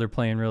Wild are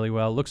playing really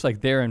well. Looks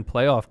like they're in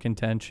playoff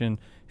contention,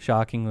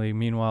 shockingly.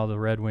 Meanwhile, the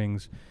Red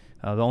Wings,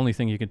 the only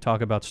thing you can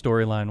talk about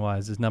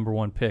storyline-wise is number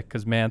one pick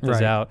because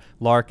Mantha's out,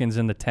 Larkin's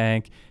in the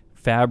tank,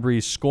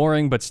 Fabry's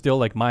scoring, but still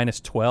like minus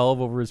 12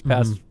 over his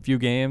past few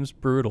games.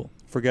 Brutal.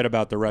 Forget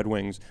about the Red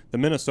Wings. The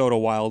Minnesota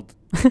Wild,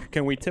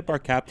 can we tip our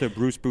cap to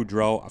Bruce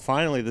Boudreau?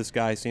 Finally, this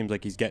guy seems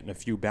like he's getting a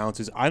few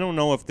bounces. I don't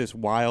know if this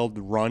Wild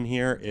run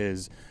here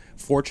is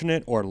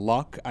fortunate or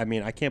luck. I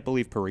mean, I can't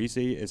believe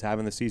Parisi is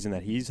having the season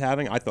that he's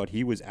having. I thought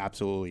he was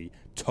absolutely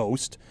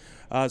toast.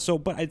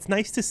 But it's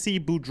nice to see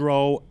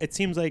Boudreau. It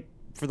seems like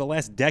for the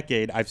last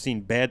decade, I've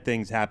seen bad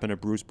things happen to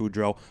Bruce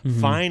Boudreau.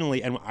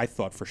 Finally, and I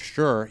thought for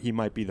sure he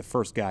might be the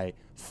first guy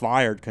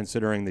fired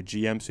considering the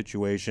GM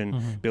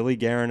situation. Billy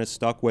Guerin is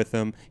stuck with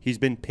him. He's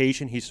been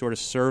patient. He's sort of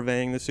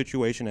surveying the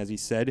situation as he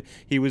said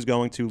he was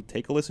going to.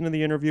 Take a listen to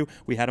the interview.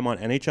 We had him on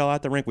NHL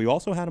at the Rink. We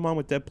also had him on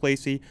with Deb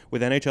Placey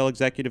with NHL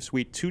Executive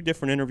Suite. 2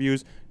 different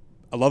interviews.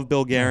 I love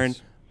Bill Guerin.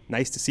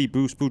 Nice to see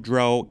Bruce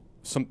Boudreau.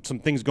 Some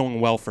things going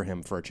well for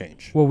him for a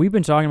change. Well, we've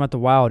been talking about the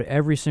Wild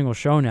every single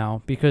show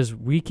now because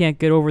we can't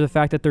get over the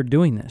fact that they're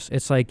doing this.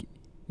 It's like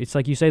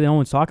you say no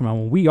one's talking about.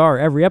 Well, we are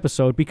every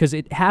episode because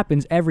it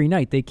happens every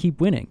night. They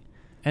keep winning.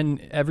 And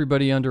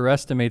everybody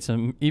underestimates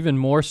them even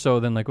more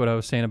so than like what I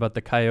was saying about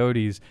the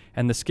Coyotes.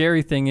 And the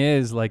scary thing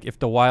is, like, if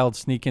the Wild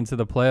sneak into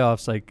the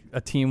playoffs, like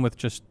a team with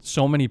just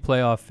so many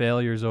playoff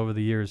failures over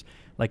the years,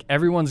 like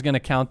everyone's going to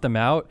count them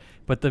out.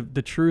 But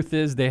the truth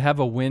is they have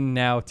a win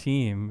now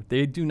team.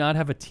 They do not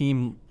have a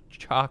team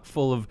chock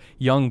full of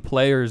young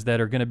players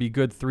that are going to be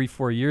good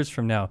 3-4 years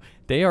from now.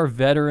 They are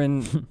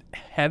veteran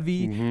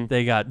heavy.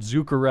 They got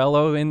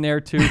Zuccarello in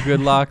there too. Good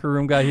locker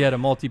room guy. He had a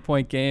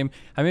multi-point game.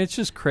 I mean, it's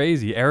just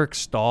crazy. Eric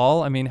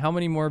Stahl. I mean, how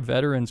many more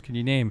veterans can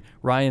you name?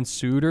 Ryan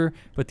Suter.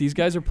 But these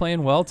guys are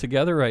playing well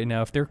together right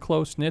now. If they're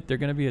close-knit, they're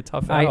going to be a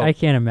tough out. I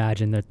can't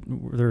imagine that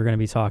they're going to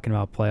be talking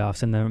about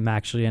playoffs in them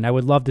actually, and I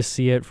would love to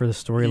see it for the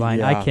storyline.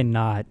 Yeah. I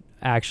cannot.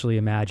 actually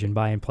imagine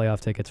buying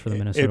playoff tickets for the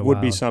Minnesota Wild. It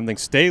would be something.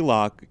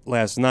 Stalock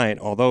last night,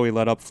 although he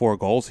let up 4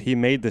 goals, he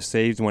made the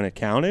saves when it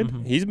counted.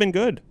 Mm-hmm. He's been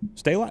good.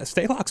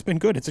 Stalock's been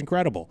good. It's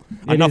incredible.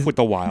 Enough with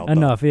the Wild.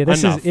 Enough. Yeah,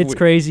 it's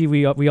crazy.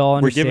 We all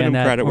understand we're giving him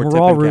that. Credit. We're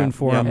all rooting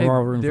for him. Hey, we're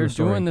all rooting they're for the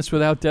story. doing this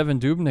without Devin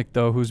Dubnyk,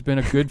 though, who's been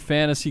a good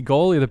fantasy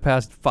goalie the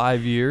past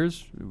 5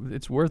 years.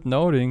 It's worth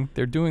noting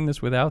they're doing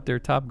this without their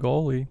top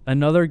goalie.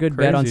 Another good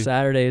bet on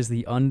Saturday is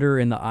the under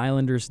in the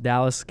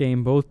Islanders-Dallas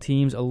game. Both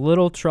teams a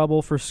little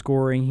trouble for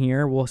scoring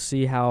here. We'll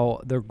see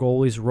how their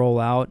goalies roll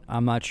out.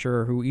 I'm not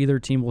sure who either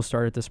team will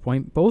start at this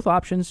point. Both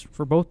options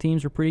for both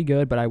teams are pretty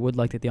good, but I would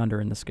like the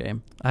under in this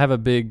game. I have a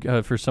big,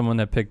 for someone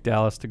that picked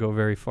Dallas to go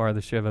very far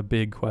this year, I have a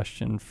big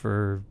question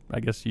for,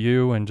 I guess,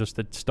 you and just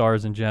the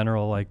Stars in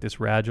general, like this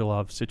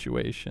Radulov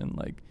situation,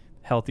 like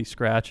healthy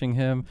scratching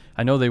him.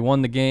 I know they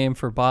won the game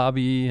for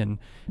Bobby, and,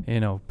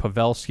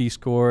 Pavelski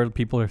scored.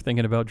 People are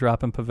thinking about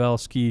dropping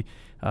Pavelski.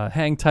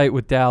 Hang tight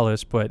with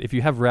Dallas, but if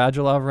you have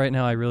Radulov right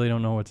now, I really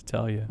don't know what to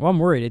tell you. Well, I'm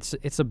worried.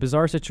 It's a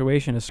bizarre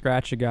situation to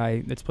scratch a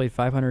guy that's played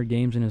 500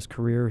 games in his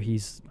career.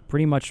 He's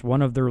pretty much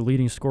one of their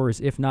leading scorers,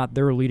 if not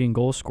their leading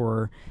goal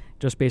scorer,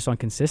 just based on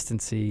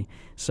consistency.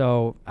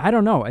 So I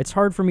don't know. It's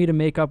hard for me to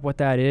make up what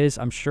that is.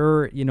 I'm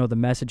sure, the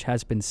message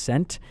has been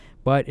sent,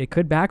 but it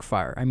could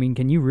backfire. I mean,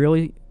 can you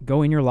really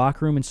go in your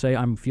locker room and say,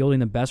 I'm fielding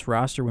the best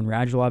roster when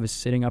Radulov is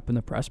sitting up in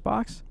the press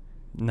box?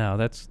 No,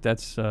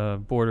 that's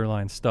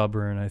borderline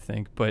stubborn, I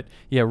think. But,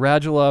 yeah,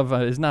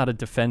 Radulov is not a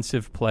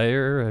defensive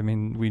player. I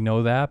mean, we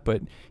know that,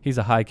 but he's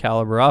a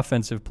high-caliber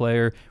offensive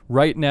player.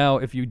 Right now,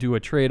 if you do a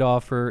trade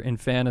offer in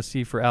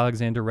fantasy for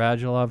Alexander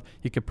Radulov,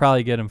 you could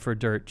probably get him for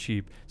dirt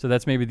cheap. So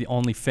that's maybe the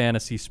only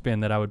fantasy spin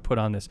that I would put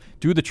on this.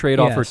 Do the trade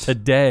offer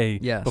today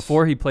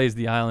before he plays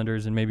the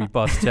Islanders and maybe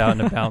busts out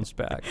in a bounce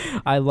back.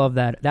 I love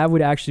that. That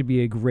would actually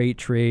be a great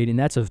trade, and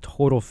that's a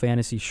total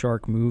fantasy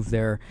shark move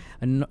there.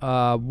 And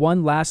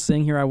one last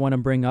thing here I want to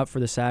bring up for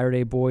the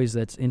Saturday boys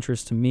that's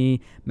interest to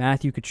me.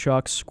 Matthew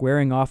Tkachuk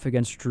squaring off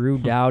against Drew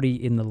Doughty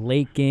in the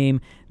late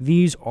game.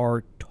 These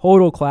are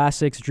total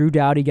classics. Drew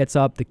Doughty gets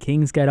up, the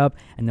Kings get up,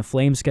 and the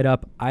Flames get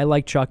up. I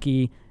like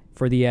Chucky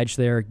for the edge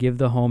there. Give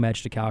the home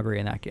edge to Calgary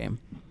in that game.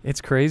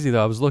 It's crazy,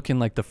 though. I was looking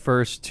like the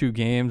first 2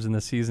 games in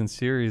the season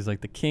series, like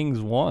the Kings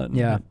won.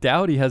 Yeah.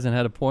 Doughty hasn't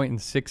had a point in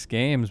 6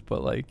 games,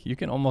 but like you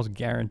can almost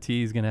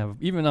guarantee he's going to have,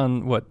 even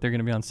on they're going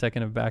to be on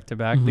second of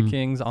back-to-back, the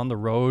Kings on the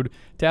road.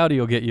 Doughty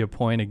will get you a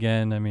point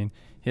again. I mean,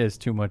 he has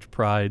too much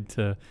pride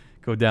to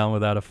go down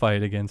without a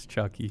fight against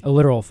Chucky. A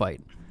literal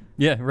fight.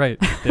 Yeah, right.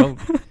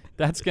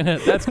 That's gonna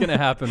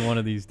happen one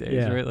of these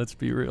days, right? Let's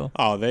be real.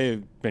 Oh,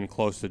 they've been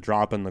close to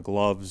dropping the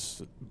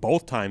gloves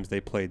both times they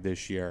played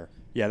this year.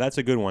 Yeah, that's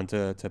a good one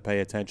to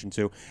pay attention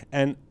to.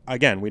 And,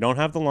 again, we don't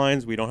have the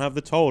lines, we don't have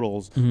the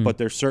totals, but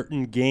there's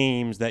certain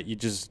games that you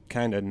just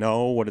kind of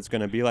know what it's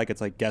going to be like. It's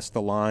like guess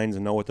the lines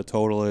and know what the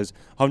total is.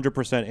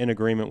 100% in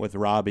agreement with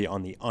Robbie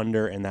on the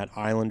under in that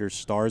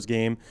Islanders-Stars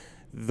game.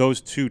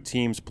 Those 2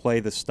 teams play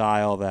the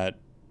style that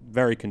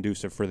very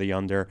conducive for the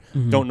under.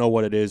 Don't know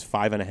what it is,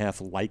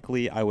 5.5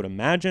 likely, I would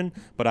imagine,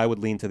 but I would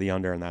lean to the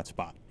under in that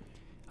spot.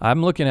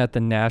 I'm looking at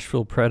the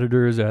Nashville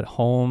Predators at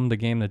home, the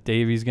game that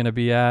Davey's going to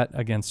be at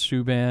against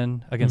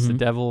Subban, against the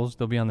Devils.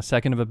 They'll be on the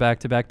second of a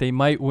back-to-back. They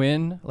might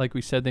win, like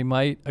we said they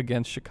might,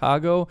 against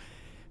Chicago.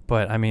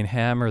 But, I mean,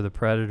 hammer the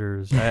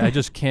Predators. I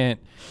just can't.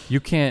 You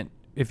can't.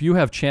 If you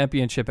have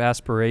championship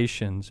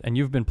aspirations and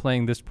you've been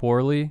playing this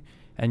poorly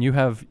and you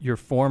have your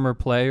former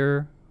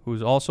player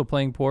who's also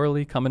playing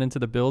poorly coming into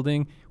the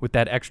building with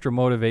that extra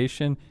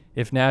motivation,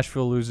 if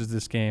Nashville loses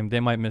this game,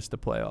 they might miss the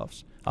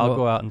playoffs. I'll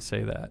go out and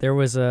say that. There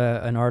was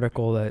an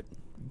article,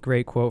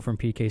 great quote from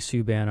PK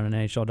Subban on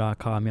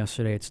NHL.com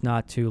yesterday. It's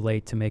not too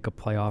late to make a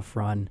playoff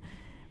run.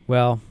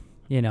 Well,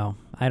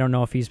 I don't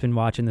know if he's been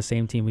watching the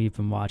same team we've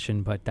been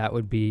watching, but that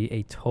would be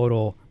a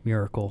total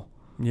miracle.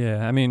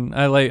 Yeah, I mean,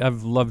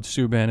 I've loved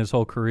Subban his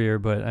whole career,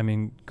 but, I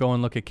mean, go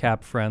and look at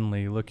Cap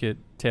Friendly, look at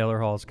Taylor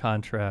Hall's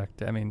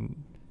contract. I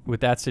mean,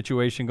 with that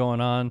situation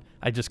going on,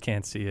 I just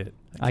can't see it.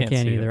 I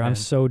can't either. I'm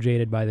so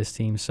jaded by this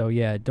team. So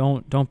yeah,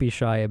 don't be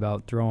shy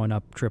about throwing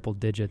up triple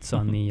digits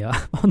on the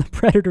on the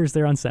Predators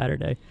there on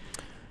Saturday.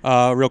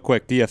 Real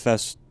quick,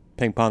 DFS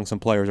ping pong some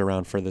players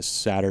around for this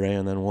Saturday,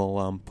 and then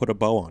we'll put a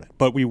bow on it.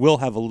 But we will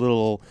have a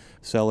little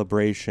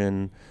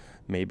celebration,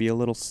 maybe a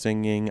little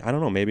singing. I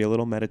don't know, maybe a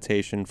little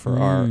meditation for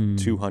our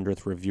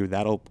 200th review.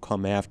 That'll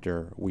come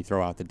after we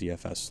throw out the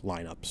DFS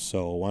lineup.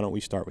 So why don't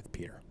we start with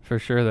Peter? For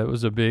sure, that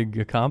was a big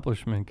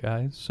accomplishment,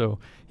 guys. So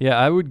yeah,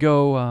 I would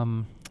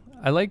go.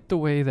 I like the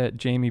way that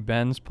Jamie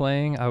Benn's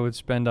playing. I would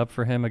spend up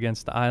for him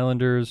against the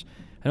Islanders.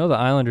 I know the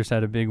Islanders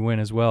had a big win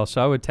as well,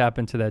 so I would tap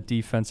into that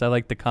defense. I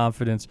like the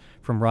confidence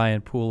from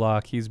Ryan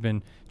Pulock. He's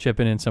been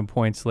chipping in some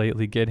points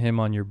lately. Get him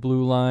on your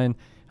blue line.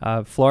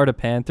 Florida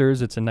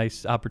Panthers, it's a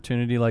nice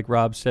opportunity, like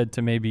Rob said,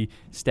 to maybe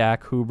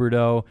stack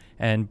Huberdeau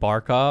and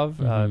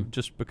Barkov,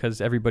 just because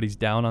everybody's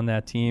down on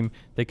that team.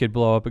 They could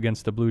blow up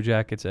against the Blue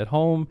Jackets at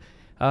home.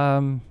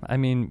 I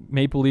mean,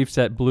 Maple Leafs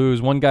at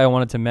Blues. One guy I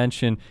wanted to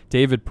mention,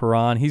 David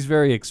Perron. He's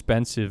very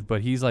expensive,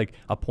 but he's like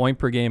a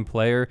point-per-game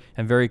player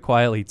and very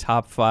quietly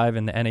top 5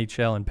 in the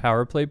NHL in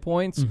power play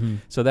points. Mm-hmm.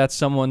 So that's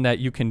someone that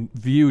you can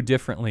view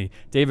differently.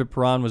 David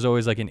Perron was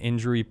always like an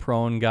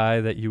injury-prone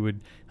guy that you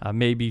would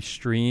maybe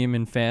stream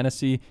in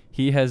fantasy.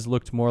 He has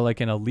looked more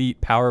like an elite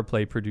power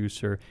play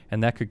producer,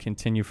 and that could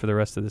continue for the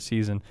rest of the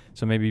season.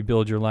 So maybe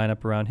build your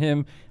lineup around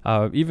him.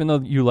 Even though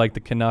you like the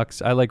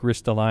Canucks, I like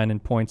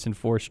Ristolainen points in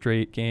 4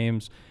 straight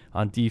games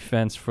on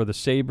defense for the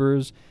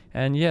Sabres.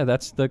 And, yeah,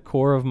 that's the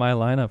core of my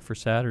lineup for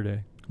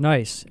Saturday.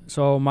 Nice.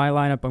 So my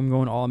lineup, I'm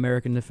going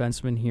All-American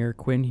defenseman here,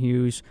 Quinn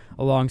Hughes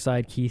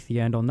alongside Keith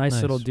Yandel.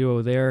 Nice little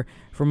duo there.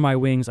 From my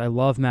wings, I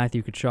love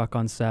Matthew Tkachuk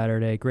on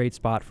Saturday. Great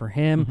spot for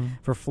him. Mm-hmm.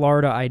 For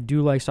Florida, I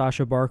do like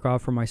Sasha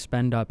Barkov for my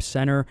spend-up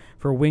center.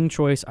 For wing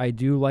choice, I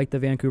do like the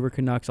Vancouver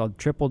Canucks. I'll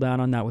triple down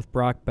on that with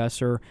Brock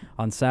Besser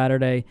on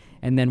Saturday.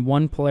 And then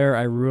one player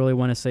I really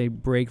want to say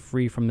break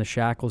free from the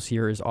shackles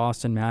here is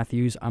Austin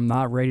Matthews. I'm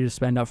not ready to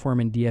spend up for him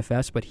in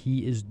DFS, but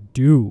he is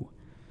due.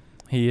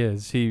 He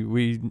is.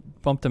 We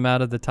bumped him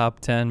out of the top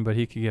 10, but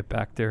he could get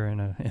back there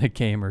in a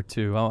game or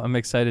two. I'm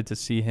excited to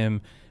see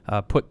him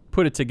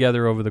put it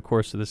together over the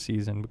course of the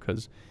season,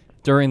 because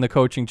during the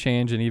coaching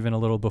change and even a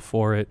little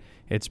before it,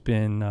 it's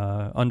been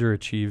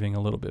underachieving a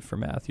little bit for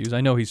Matthews.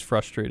 I know he's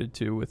frustrated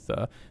too with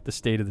the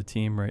state of the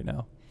team right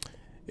now.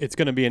 It's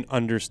going to be an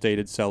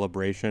understated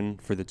celebration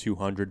for the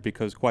 200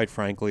 because, quite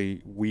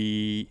frankly,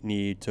 we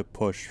need to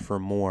push for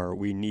more.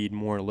 We need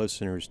more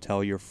listeners.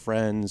 Tell your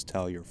friends,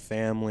 tell your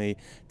family,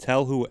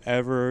 tell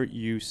whoever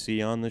you see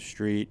on the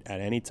street at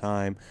any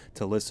time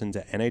to listen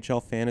to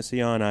NHL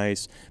Fantasy on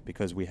Ice,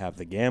 because we have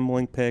the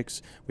gambling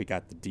picks, we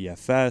got the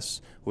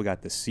DFS, we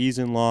got the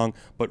season long.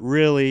 But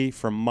really,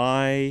 from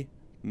my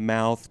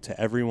mouth to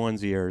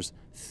everyone's ears,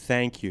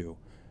 thank you.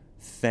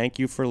 Thank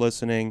you for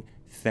listening.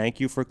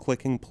 Thank you for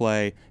clicking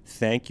play.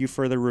 Thank you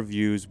for the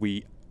reviews.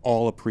 We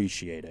all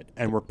appreciate it.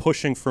 And we're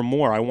pushing for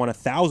more. I want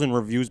 1,000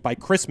 reviews by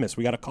Christmas.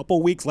 We got a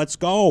couple weeks. Let's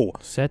go.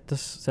 Set the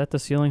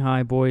ceiling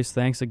high, boys.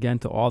 Thanks again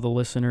to all the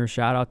listeners.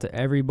 Shout out to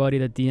everybody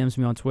that DMs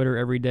me on Twitter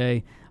every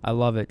day. I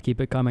love it.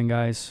 Keep it coming,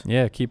 guys.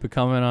 Yeah, keep it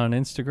coming on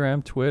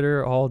Instagram,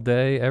 Twitter, all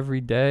day,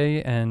 every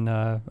day. And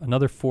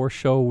another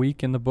 4-show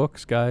week in the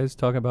books, guys.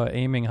 Talking about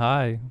aiming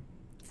high.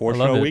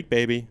 4-show week,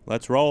 baby.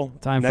 Let's roll.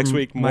 Time next for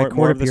week. My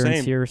more of the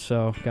same here,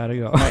 so gotta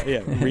go.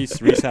 Yeah, Reese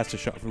has to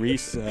show.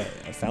 Reese, a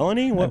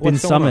felony? I've been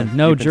summoned.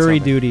 No jury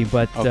duty,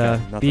 but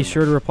be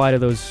sure to reply to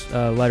those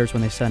letters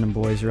when they send them,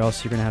 boys, or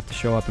else you're gonna have to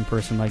show up in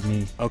person like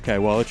me. Okay,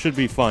 well, it should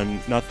be fun.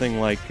 Nothing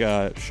like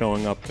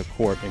showing up to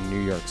court in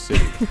New York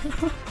City.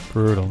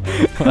 Brutal,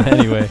 man. Well,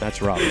 anyway,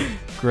 that's Robin.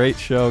 Great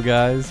show,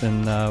 guys,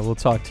 and we'll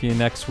talk to you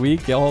next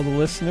week. All the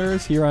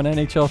listeners here on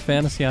NHL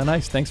Fantasy on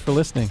Ice. Thanks for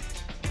listening.